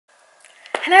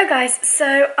Hello guys,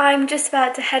 so I'm just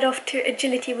about to head off to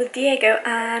agility with Diego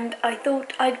and I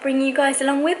thought I'd bring you guys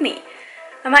along with me.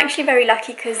 I'm actually very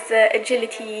lucky because the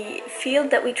agility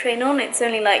field that we train on, it's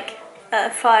only like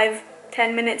 5-10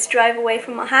 minutes drive away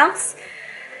from our house.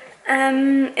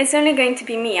 It's only going to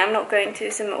be me. I'm not going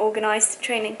to some organised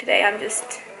training today. I'm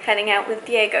just heading out with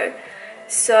Diego.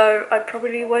 So I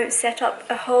probably won't set up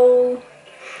a whole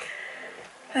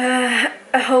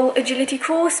agility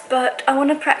course, but I want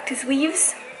to practice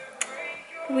weaves.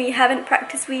 We haven't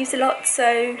practiced weaves a lot,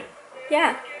 so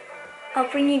yeah, I'll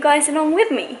bring you guys along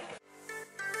with me.